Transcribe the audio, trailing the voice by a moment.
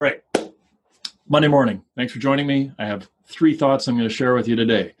Monday morning. Thanks for joining me. I have 3 thoughts I'm going to share with you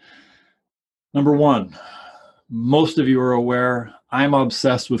today. Number 1, most of you are aware I'm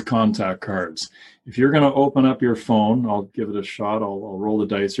obsessed with contact cards. If you're going to open up your phone, I'll give it a shot. I'll roll the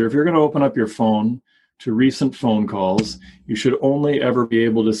dice here. If you're going to open up your phone to recent phone calls, you should only ever be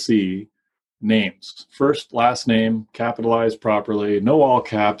able to see names. First, last name, capitalized properly, no all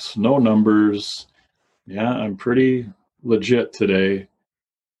caps, no numbers. Yeah, I'm pretty legit today.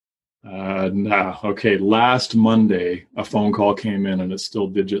 Okay, last Monday, a phone call came in and it's still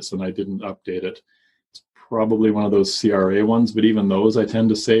digits and I didn't update it. It's probably one of those CRA ones, but even those I tend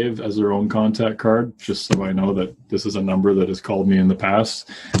to save as their own contact card, just so I know that this is a number that has called me in the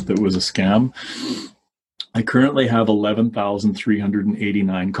past that was a scam. I currently have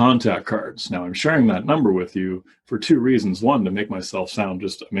 11,389 contact cards. Now, I'm sharing that number with you for 2 reasons. One, to make myself sound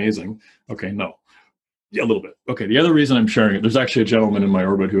just amazing. Okay, no. Yeah, a little bit. Okay, the other reason I'm sharing it, there's actually a gentleman in my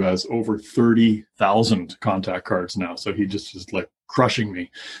orbit who has over 30,000 contact cards now. So he just is like crushing me.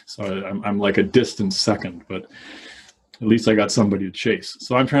 So I'm like a distant second, but at least I got somebody to chase.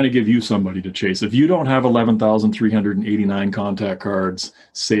 So I'm trying to give you somebody to chase. If you don't have 11,389 contact cards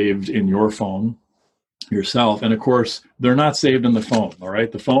saved in your phone yourself, and of course, they're not saved in the phone, all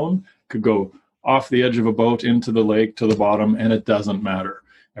right? The phone could go off the edge of a boat into the lake to the bottom, and it doesn't matter.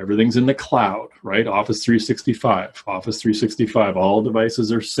 Everything's in the cloud, right? Office 365, Office 365, all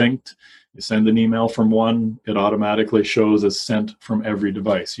devices are synced. You send an email from one, it automatically shows as sent from every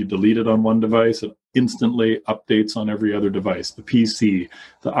device. You delete it on one device, it instantly updates on every other device, the PC,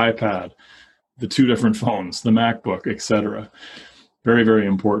 the iPad, the 2 different phones, the MacBook, etc. Very, very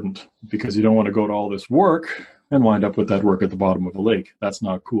important, because you don't want to go to all this work and wind up with that work at the bottom of a lake. That's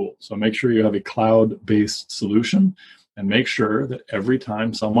not cool. So make sure you have a cloud-based solution. And make sure that every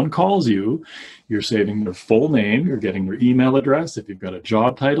time someone calls you, you're saving their full name, you're getting their email address. If you've got a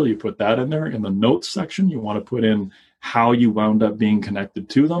job title, you put that in there. In the notes section, you want to put in how you wound up being connected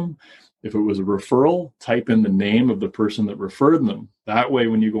to them. If it was a referral, type in the name of the person that referred them. That way,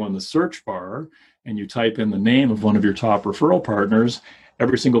 when you go in the search bar and you type in the name of one of your top referral partners,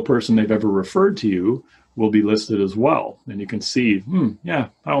 every single person they've ever referred to you will be listed as well. And you can see, yeah,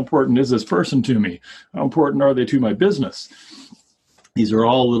 how important is this person to me? How important are they to my business? These are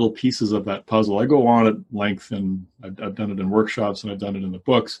all little pieces of that puzzle. I go on at length, and I've done it in workshops and I've done it in the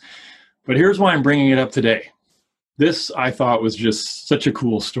books. But here's why I'm bringing it up today. This, I thought, was just such a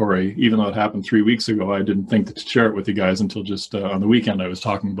cool story. Even though it happened 3 weeks ago, I didn't think to share it with you guys until just on the weekend I was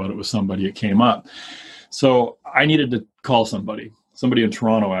talking about it with somebody. It came up. So I needed to call somebody in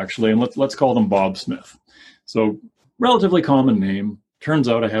Toronto, actually, and let's call them Bob Smith. So relatively common name. Turns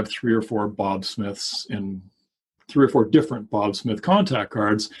out I have 3 or 4 Bob Smiths in 3 or 4 different Bob Smith contact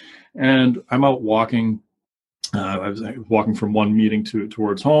cards. And I'm out walking. I was walking from one meeting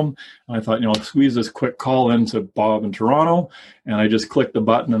towards home. And I thought, I'll squeeze this quick call into Bob in Toronto. And I just clicked the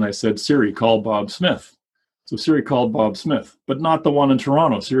button and I said, Siri, call Bob Smith. So Siri called Bob Smith, but not the one in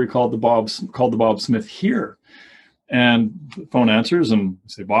Toronto. Siri called the Bob Smith here. And the phone answers and I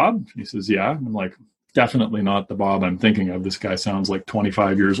say, Bob? He says, yeah. And I'm like, definitely not the Bob I'm thinking of. This guy sounds like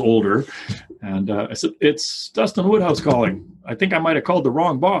 25 years older. And I said, it's Dustin Woodhouse calling. I think I might have called the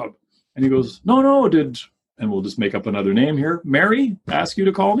wrong Bob. And he goes, no, and we'll just make up another name here. Mary asked you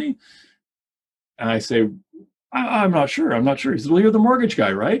to call me? And I say, I'm not sure. He said, well, you're the mortgage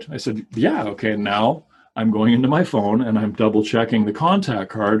guy, right? I said, yeah. Okay, now I'm going into my phone and I'm double checking the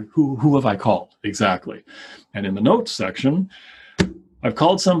contact card. Who have I called? Exactly. And in the notes section, I've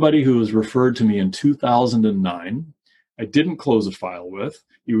called somebody who was referred to me in 2009. I didn't close a file with.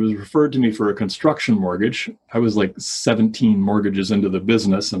 He was referred to me for a construction mortgage. I was like 17 mortgages into the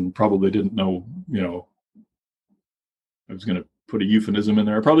business and probably didn't know, I was going to put a euphemism in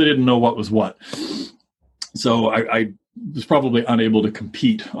there. I probably didn't know what was what. So I was probably unable to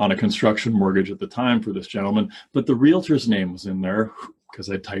compete on a construction mortgage at the time for this gentleman, but the realtor's name was in there because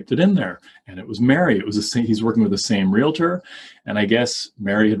I typed it in there, and it was Mary. It was he's working with the same realtor, and I guess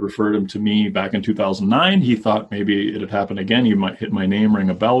Mary had referred him to me back in 2009. He thought maybe it had happened again. He might hit my name, ring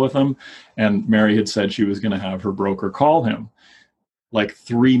a bell with him, and Mary had said she was going to have her broker call him like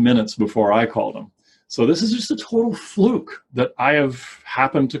 3 minutes before I called him. So this is just a total fluke that I have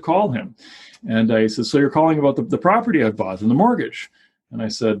happened to call him. And I said, so you're calling about the property I've bought and the mortgage? And I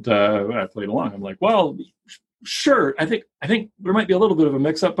said, I played along. I'm like, well, sure. I think there might be a little bit of a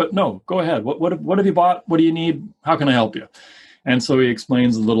mix-up, but no, go ahead. What have you bought? What do you need? How can I help you? And so he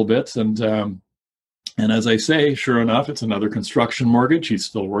explains a little bit. And as I say, sure enough, it's another construction mortgage. He's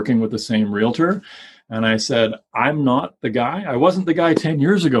still working with the same realtor. And I said, I'm not the guy. I wasn't the guy 10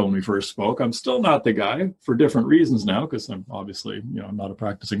 years ago when we first spoke. I'm still not the guy for different reasons now, because I'm obviously, I'm not a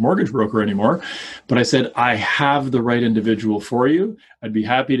practicing mortgage broker anymore. But I said, I have the right individual for you. I'd be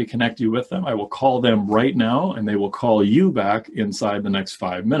happy to connect you with them. I will call them right now, and they will call you back inside the next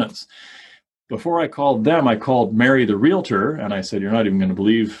 5 minutes. Before I called them, I called Mary, the realtor, and I said, you're not even going to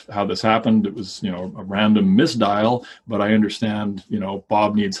believe how this happened. It was, a random misdial, but I understand,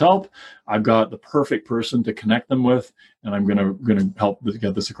 Bob needs help. I've got the perfect person to connect them with, and I'm going to help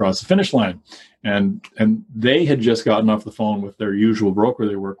get this across the finish line. And they had just gotten off the phone with their usual broker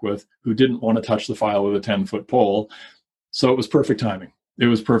they work with, who didn't want to touch the file with a 10-foot pole. So it was perfect timing. It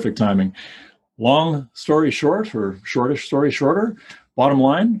was perfect timing. Long story short, or shortish story shorter, bottom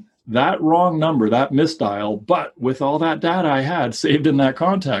line, that wrong number, that misdial, but with all that data I had saved in that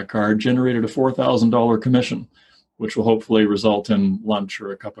contact card, generated a $4,000 commission, which will hopefully result in lunch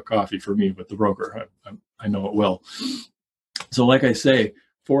or a cup of coffee for me with the broker. I know it will. So like I say,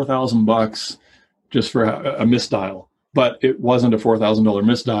 $4,000 just for a misdial, but it wasn't a $4,000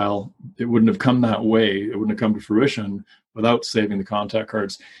 misdial. It wouldn't have come that way. It wouldn't have come to fruition without saving the contact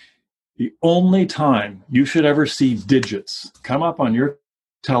cards. The only time you should ever see digits come up on your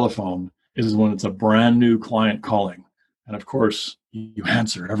telephone is when it's a brand new client calling. And of course, you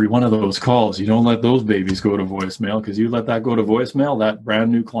answer every one of those calls. You don't let those babies go to voicemail, because you let that go to voicemail, that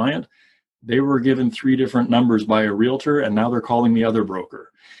brand new client, they were given 3 different numbers by a realtor, and now they're calling the other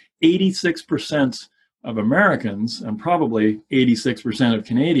broker. 86% of Americans, and probably 86% of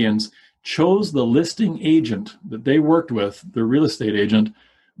Canadians, chose the listing agent that they worked with, the real estate agent,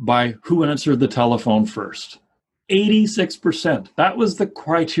 by who answered the telephone first. 86%. That was the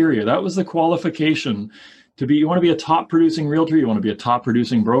criteria. That was the qualification to be. You want to be a top producing realtor? You want to be a top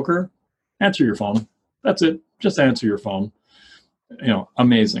producing broker? Answer your phone. That's it. Just answer your phone.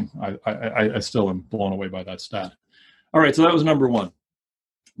 Amazing. I still am blown away by that stat. All right. So that was number 1.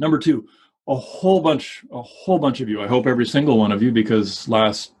 Number 2, a whole bunch of you, I hope every single one of you, because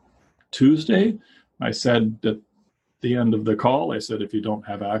last Tuesday I said that the end of the call, I said, if you don't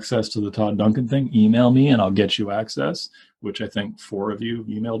have access to the Todd Duncan thing, email me and I'll get you access, which I think 4 of you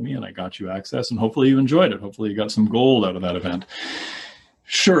emailed me and I got you access, and hopefully you enjoyed it. Hopefully you got some gold out of that event.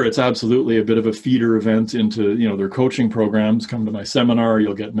 Sure, it's absolutely a bit of a feeder event into, their coaching programs. Come to my seminar,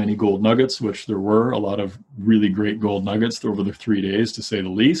 you'll get many gold nuggets, which there were a lot of really great gold nuggets over the 3 days, to say the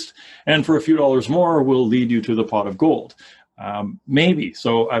least. And for a few dollars more, we'll lead you to the pot of gold. Maybe.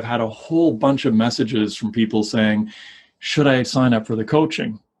 So I've had a whole bunch of messages from people saying, should I sign up for the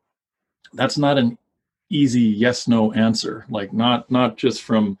coaching? That's not an easy yes, no answer. Like not just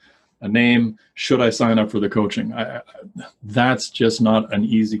from a name, should I sign up for the coaching? That's just not an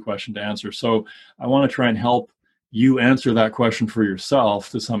easy question to answer. So I want to try and help you answer that question for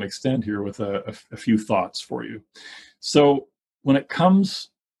yourself to some extent here with a few thoughts for you. So when it comes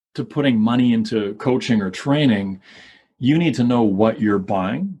to putting money into coaching or training, you need to know what you're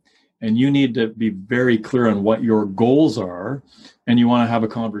buying, and you need to be very clear on what your goals are. And you want to have a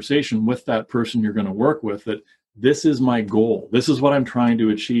conversation with that person you're going to work with, that this is my goal. This is what I'm trying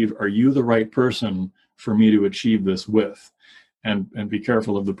to achieve. Are you the right person for me to achieve this with? And be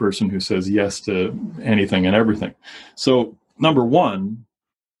careful of the person who says yes to anything and everything. So number 1,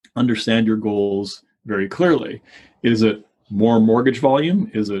 understand your goals very clearly. Is it more mortgage volume?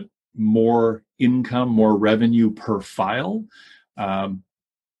 Is it more income, more revenue per file?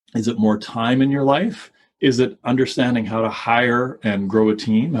 Is it more time in your life? Is it understanding how to hire and grow a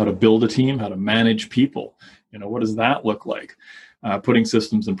team, how to build a team, how to manage people? What does that look like? Putting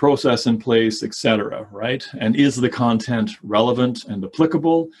systems and process in place, etc., right? And is the content relevant and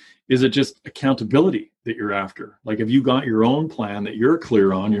applicable? Is it just accountability that you're after? Like, if you got your own plan that you're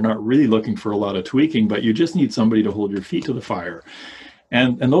clear on, you're not really looking for a lot of tweaking, but you just need somebody to hold your feet to the fire.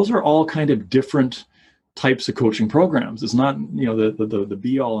 And those are all kind of different types of coaching programs. It's not, the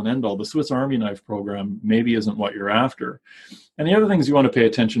be all and end all. The Swiss Army knife program maybe isn't what you're after. And the other things you want to pay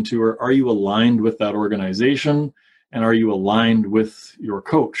attention to are you aligned with that organization? And are you aligned with your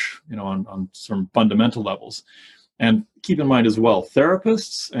coach, on some fundamental levels? And keep in mind as well,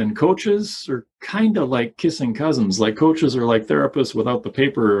 therapists and coaches are kind of like kissing cousins. Like, coaches are like therapists without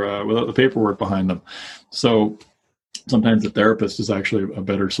the paperwork behind them. So sometimes the therapist is actually a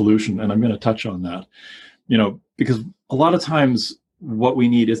better solution. And I'm going to touch on that, because a lot of times what we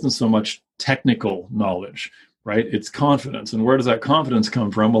need isn't so much technical knowledge, right? It's confidence. And where does that confidence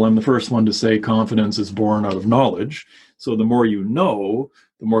come from? Well, I'm the first one to say confidence is born out of knowledge. So the more you know,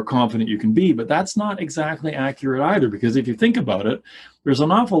 the more confident you can be. But that's not exactly accurate either, because if you think about it, there's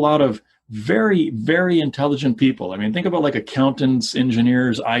an awful lot of very, very intelligent people. I mean, think about like accountants,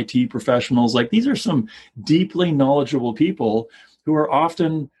 engineers, IT professionals. Like these are some deeply knowledgeable people who are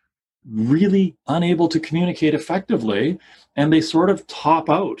often really unable to communicate effectively, and they sort of top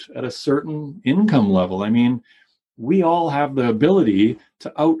out at a certain income level. I mean, we all have the ability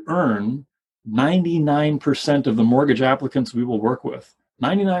to out earn 99% of the mortgage applicants we will work with.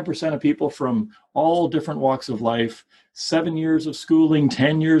 99% of people from all different walks of life, 7 years of schooling,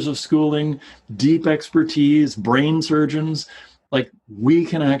 10 years of schooling, deep expertise, brain surgeons. Like we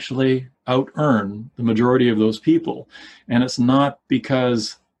can actually out earn the majority of those people. And it's not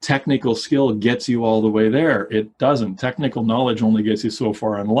because technical skill gets you all the way there. It doesn't. Technical knowledge only gets you so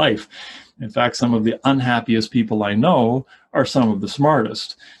far in life. In fact, some of the unhappiest people I know are some of the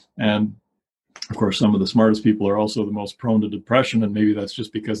smartest. And of course, some of the smartest people are also the most prone to depression, and maybe that's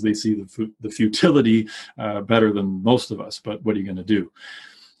just because they see the futility better than most of us. But what are you going to do?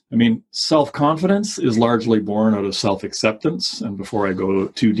 I mean, self-confidence is largely born out of self-acceptance. And before I go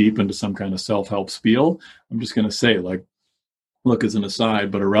too deep into some kind of self-help spiel, I'm just going to say, like, look, as an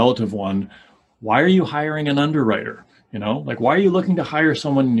aside, but a relative one, why are you hiring an underwriter? You know, like, why are you looking to hire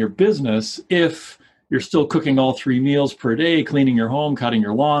someone in your business if you're still cooking all 3 meals per day, cleaning your home, cutting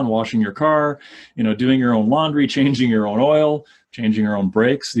your lawn, washing your car, you know, doing your own laundry, changing your own oil, changing your own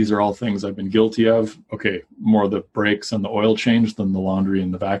brakes? These are all things I've been guilty of. Okay, more the brakes and the oil change than the laundry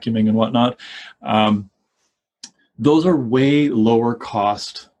and the vacuuming and whatnot. Those are way lower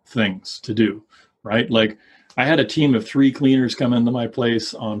cost things to do, right? Like I had a team of 3 cleaners come into my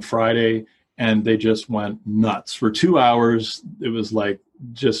place on Friday, and they just went nuts. For 2 hours, it was like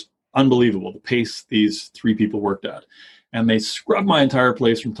just unbelievable the pace these 3 people worked at. And they scrubbed my entire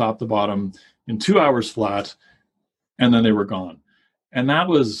place from top to bottom in 2 hours flat, and then they were gone. And that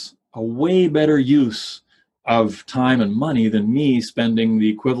was a way better use of time and money than me spending the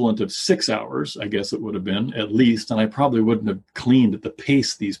equivalent of 6 hours, I guess it would have been at least. And I probably wouldn't have cleaned at the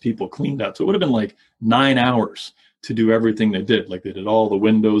pace these people cleaned at. So it would have been like 9 hours to do everything they did. Like they did all the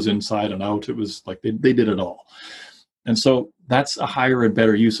windows inside and out. It was like they did it all. And so that's a higher and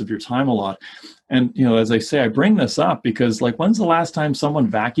better use of your time a lot. And, you know, as I say, I bring this up because, like, when's the last time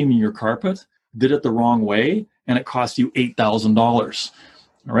someone vacuuming your carpet did it the wrong way and it cost you $8,000?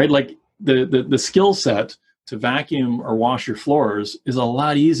 All right. Like the skill set to vacuum or wash your floors is a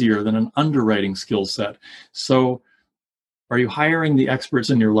lot easier than an underwriting skill set. So are you hiring the experts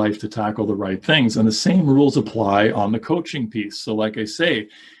in your life to tackle the right things? And the same rules apply on the coaching piece. So like I say,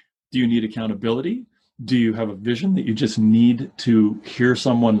 do you need accountability? Do you have a vision that you just need to hear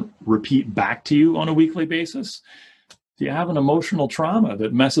someone repeat back to you on a weekly basis? Do you have an emotional trauma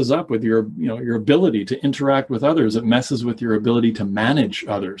that messes up with your, you know, your ability to interact with others? It messes with your ability to manage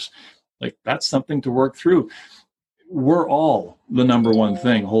others. Like that's something to work through. We're all the number one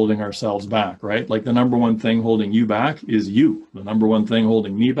thing holding ourselves back, right? Like the number one thing holding you back is you. The number one thing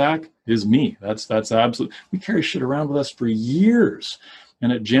holding me back is me. That's absolute. We carry shit around with us for years,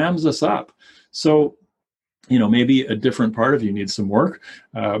 and it jams us up. So, you know, maybe a different part of you needs some work,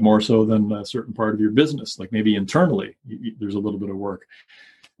 more so than a certain part of your business. Like maybe internally, there's a little bit of work.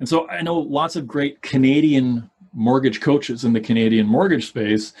 And so I know lots of great Canadian mortgage coaches in the Canadian mortgage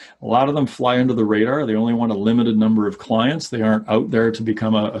space. A lot of them fly under the radar. They only want a limited number of clients. They aren't out there to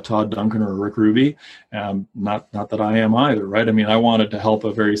become a Todd Duncan or a Rick Ruby. Not that I am either, right? I mean, I wanted to help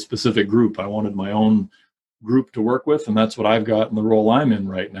a very specific group. I wanted my own group to work with, and that's what I've got in the role I'm in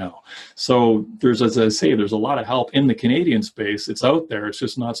right now. So there's, as I say, there's a lot of help in the Canadian space. It's out there. It's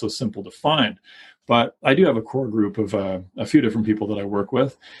just not so simple to find. But I do have a core group of a few different people that I work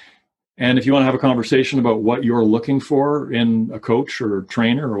with. And if you want to have a conversation about what you're looking for in a coach or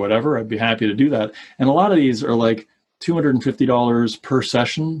trainer or whatever, I'd be happy to do that. And a lot of these are like $250 per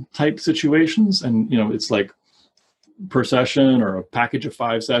session type situations. And, you know, it's like per session or a package of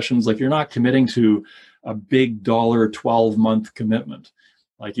 5 sessions. Like you're not committing to a big dollar 12-month commitment.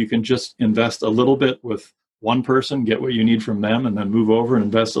 Like you can just invest a little bit with one person, get what you need from them, and then move over and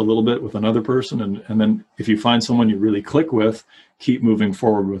invest a little bit with another person. And then if you find someone you really click with, keep moving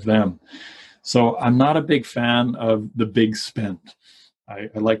forward with them. So I'm not a big fan of the big spend. I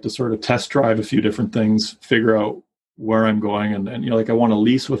like to sort of test drive a few different things, figure out where I'm going. And you know, like I want to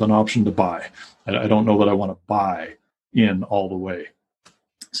lease with an option to buy. I don't know that I want to buy in all the way.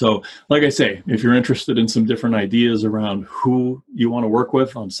 So like I say, if you're interested in some different ideas around who you want to work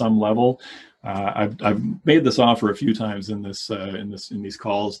with on some level, I've made this offer a few times in these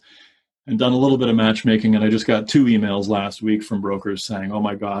calls. and done a little bit of matchmaking. And I just got 2 emails last week from brokers saying, oh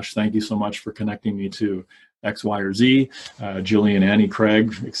my gosh, thank you so much for connecting me to X, Y, or Z, Jillian, Annie,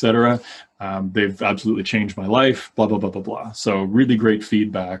 Craig, etc. They've absolutely changed my life, blah, blah, blah, blah, blah. So really great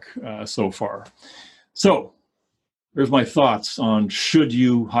feedback so far. So there's my thoughts on, should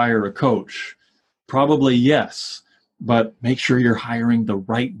you hire a coach? Probably yes, but make sure you're hiring the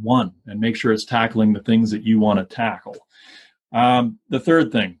right one and make sure it's tackling the things that you want to tackle. The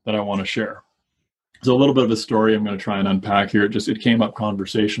third thing that I want to share is a little bit of a story I'm going to try and unpack here. It came up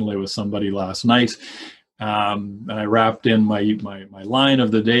conversationally with somebody last night. And I wrapped in my line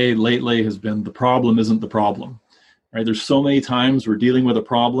of the day lately has been, the problem isn't the problem, right? There's so many times we're dealing with a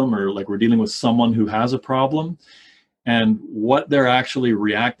problem, or like we're dealing with someone who has a problem, and what they're actually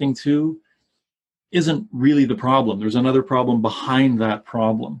reacting to isn't really the problem. There's another problem behind that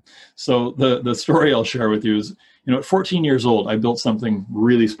problem. So the story I'll share with you is, at 14 years old, I built something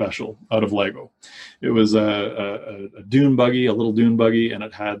really special out of Lego. It was a dune buggy, a little dune buggy, and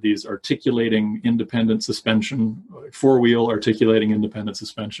it had these articulating independent suspension, 4-wheel articulating independent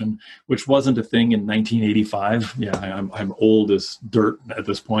suspension, which wasn't a thing in 1985. Yeah, I'm old as dirt at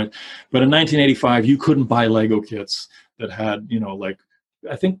this point. But in 1985, you couldn't buy Lego kits that had,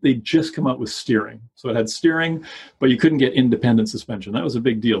 I think they just come out with steering. So it had steering, but you couldn't get independent suspension. That was a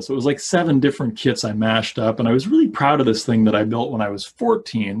big deal. So it was like 7 different kits I mashed up. And I was really proud of this thing that I built when I was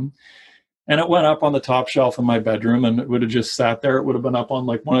 14. And it went up on the top shelf in my bedroom, and it would have just sat there. It would have been up on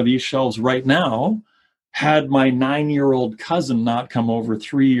like one of these shelves right now, had my 9-year-old cousin not come over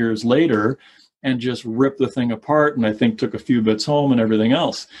 3 years later and just rip the thing apart. And I think took a few bits home and everything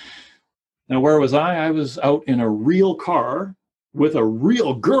else. Now, where was I? I was out in a real car with a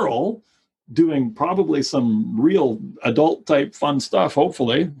real girl doing probably some real adult type fun stuff,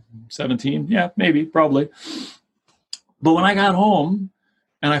 hopefully. 17, yeah, maybe, probably. But when I got home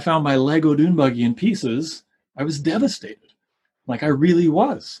and I found my Lego dune buggy in pieces, I was devastated. Like, I really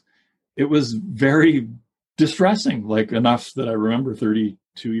was. It was very distressing, like enough that I remember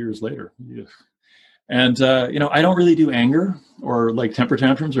 32 years later. Yeah. And, I don't really do anger or like temper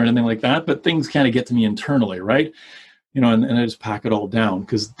tantrums or anything like that, but things kind of get to me internally, right? And I just pack it all down,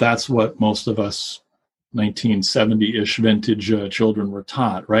 because that's what most of us 1970-ish vintage children were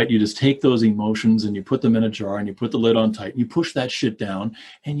taught, right? You just take those emotions and you put them in a jar and you put the lid on tight. You push that shit down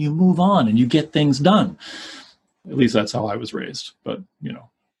and you move on and you get things done. At least that's how I was raised, but,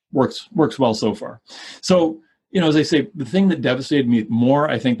 works well so far. So, as I say, the thing that devastated me more,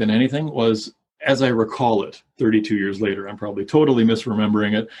 I think, than anything was, as I recall it, 32 years later, I'm probably totally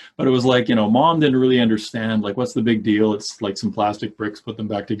misremembering it, but it was like, mom didn't really understand, like, what's the big deal? It's like some plastic bricks, put them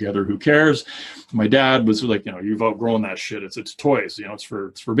back together. Who cares? My dad was like, you've outgrown that shit. It's toys, it's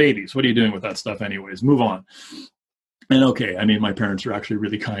for babies. What are you doing with that stuff anyways? Move on. And okay, I mean, my parents are actually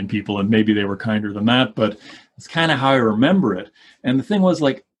really kind people, and maybe they were kinder than that, but it's kind of how I remember it. And the thing was,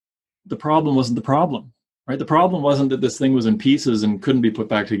 like, the problem wasn't the problem. Right? The problem wasn't that this thing was in pieces and couldn't be put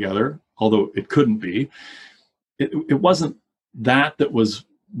back together, although it couldn't be. It wasn't that was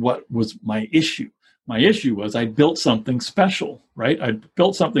what was my issue. My issue was I built something special, right? I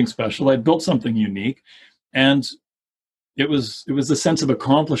built something special. I built something unique. And it was the sense of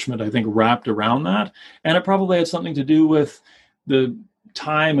accomplishment, I think, wrapped around that. And it probably had something to do with the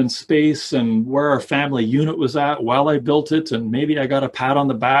time and space and where our family unit was at while I built it. And maybe I got a pat on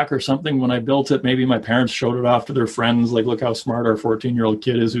the back or something when I built it. Maybe my parents showed it off to their friends, like, look how smart our 14-year-old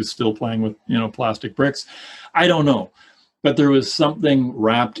kid is who's still playing with, plastic bricks. I don't know. But there was something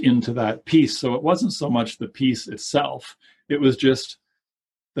wrapped into that piece. So it wasn't so much the piece itself. It was just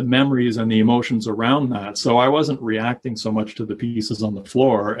the memories and the emotions around that. So I wasn't reacting so much to the pieces on the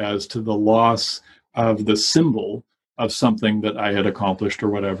floor as to the loss of the symbol of something that I had accomplished or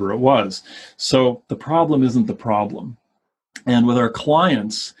whatever it was. So the problem isn't the problem. And with our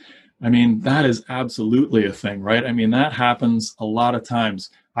clients, I mean, that is absolutely a thing, right? I mean, that happens a lot of times.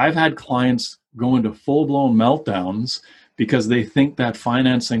 I've had clients go into full-blown meltdowns because they think that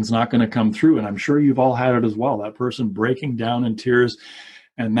financing's not going to come through. And I'm sure you've all had it as well, that person breaking down in tears.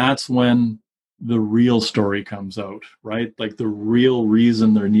 And that's when the real story comes out, right? Like the real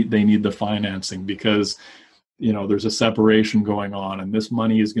reason they need the financing, because there's a separation going on and this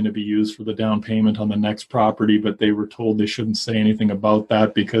money is going to be used for the down payment on the next property, but they were told they shouldn't say anything about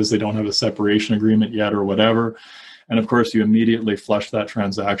that because they don't have a separation agreement yet or whatever. And of course, you immediately flush that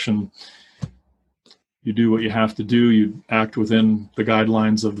transaction. You do what you have to do. You act within the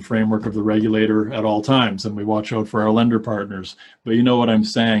guidelines of the framework of the regulator at all times, and we watch out for our lender partners. But you know what I'm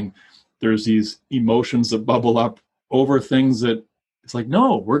saying? There's these emotions that bubble up over things that it's like,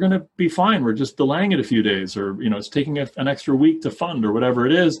 no, we're going to be fine. We're just delaying it a few days, or, it's taking an extra week to fund or whatever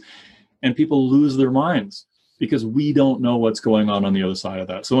it is. And people lose their minds because we don't know what's going on the other side of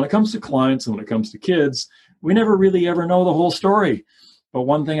that. So when it comes to clients and when it comes to kids, we never really ever know the whole story. But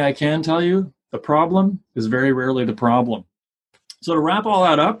one thing I can tell you, the problem is very rarely the problem. So to wrap all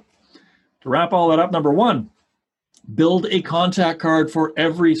that up, number one, build a contact card for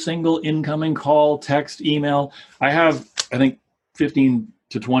every single incoming call, text, email. I have, I think, 15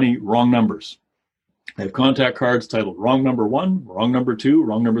 to 20 wrong numbers. I have contact cards titled wrong number 1, wrong number 2,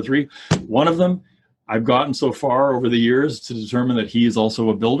 wrong number 3. One of them I've gotten so far over the years to determine that he is also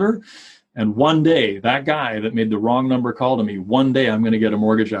a builder. And one day, that guy that made the wrong number call to me, one day I'm going to get a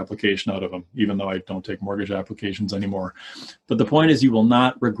mortgage application out of him, even though I don't take mortgage applications anymore. But the point is, you will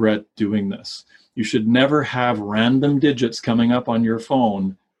not regret doing this. You should never have random digits coming up on your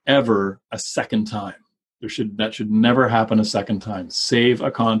phone ever a second time. That should never happen a second time. Save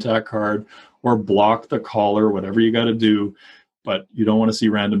a contact card or block the caller, whatever you got to do, but you don't want to see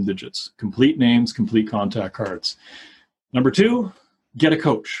random digits. Complete names, complete contact cards. Number 2, get a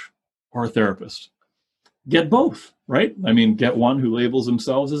coach or a therapist. Get both, right? I mean, get one who labels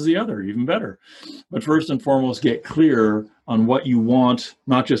themselves as the other, even better. But first and foremost, get clear on what you want,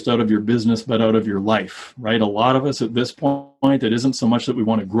 not just out of your business, but out of your life, right? A lot of us at this point, it isn't so much that we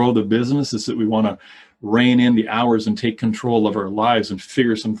want to grow the business, it's that we want to rein in the hours and take control of our lives and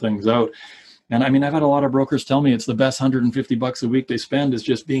figure some things out. And I mean, I've had a lot of brokers tell me it's the best $150 a week they spend is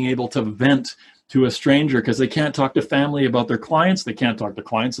just being able to vent to a stranger because they can't talk to family about their clients. They can't talk to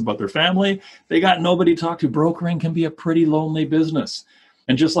clients about their family. They got nobody to talk to. Brokering can be a pretty lonely business.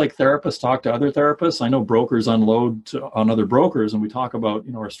 And just like therapists talk to other therapists, I know brokers unload on other brokers, and we talk about,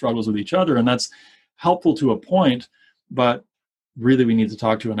 our struggles with each other, and that's helpful to a point, but really we need to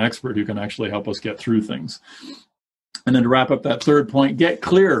talk to an expert who can actually help us get through things. And then to wrap up that third point, get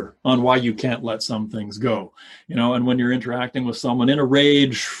clear on why you can't let some things go. And when you're interacting with someone in a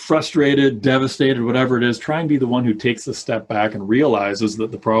rage, frustrated, devastated, whatever it is, try and be the one who takes a step back and realizes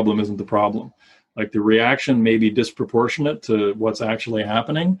that the problem isn't the problem. Like the reaction may be disproportionate to what's actually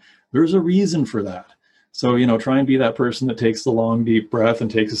happening. There's a reason for that. So, try and be that person that takes the long, deep breath and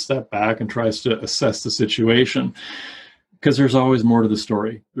takes a step back and tries to assess the situation. Because there's always more to the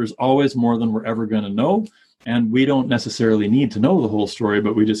story. There's always more than we're ever going to know. And we don't necessarily need to know the whole story,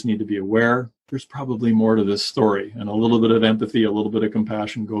 but we just need to be aware there's probably more to this story. And a little bit of empathy, a little bit of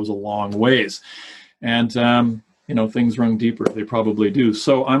compassion goes a long ways. And, things run deeper. They probably do.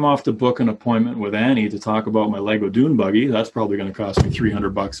 So I'm off to book an appointment with Annie to talk about my Lego dune buggy. That's probably going to cost me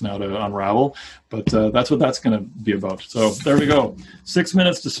 $300 now to unravel. But that's what that's going to be about. So there we go. 6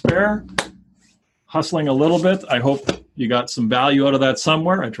 minutes to spare. Hustling a little bit. I hope you got some value out of that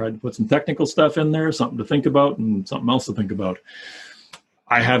somewhere. I tried to put some technical stuff in there, something to think about and something else to think about.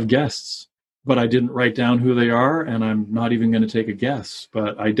 I have guests, but I didn't write down who they are, and I'm not even going to take a guess.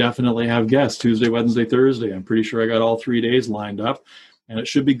 But I definitely have guests Tuesday, Wednesday, Thursday. I'm pretty sure I got all 3 days lined up, and it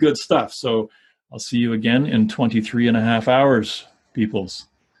should be good stuff. So I'll see you again in 23 and a half hours, peoples.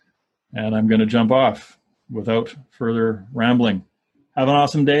 And I'm going to jump off without further rambling. Have an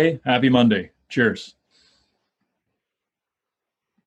awesome day. Happy Monday. Cheers.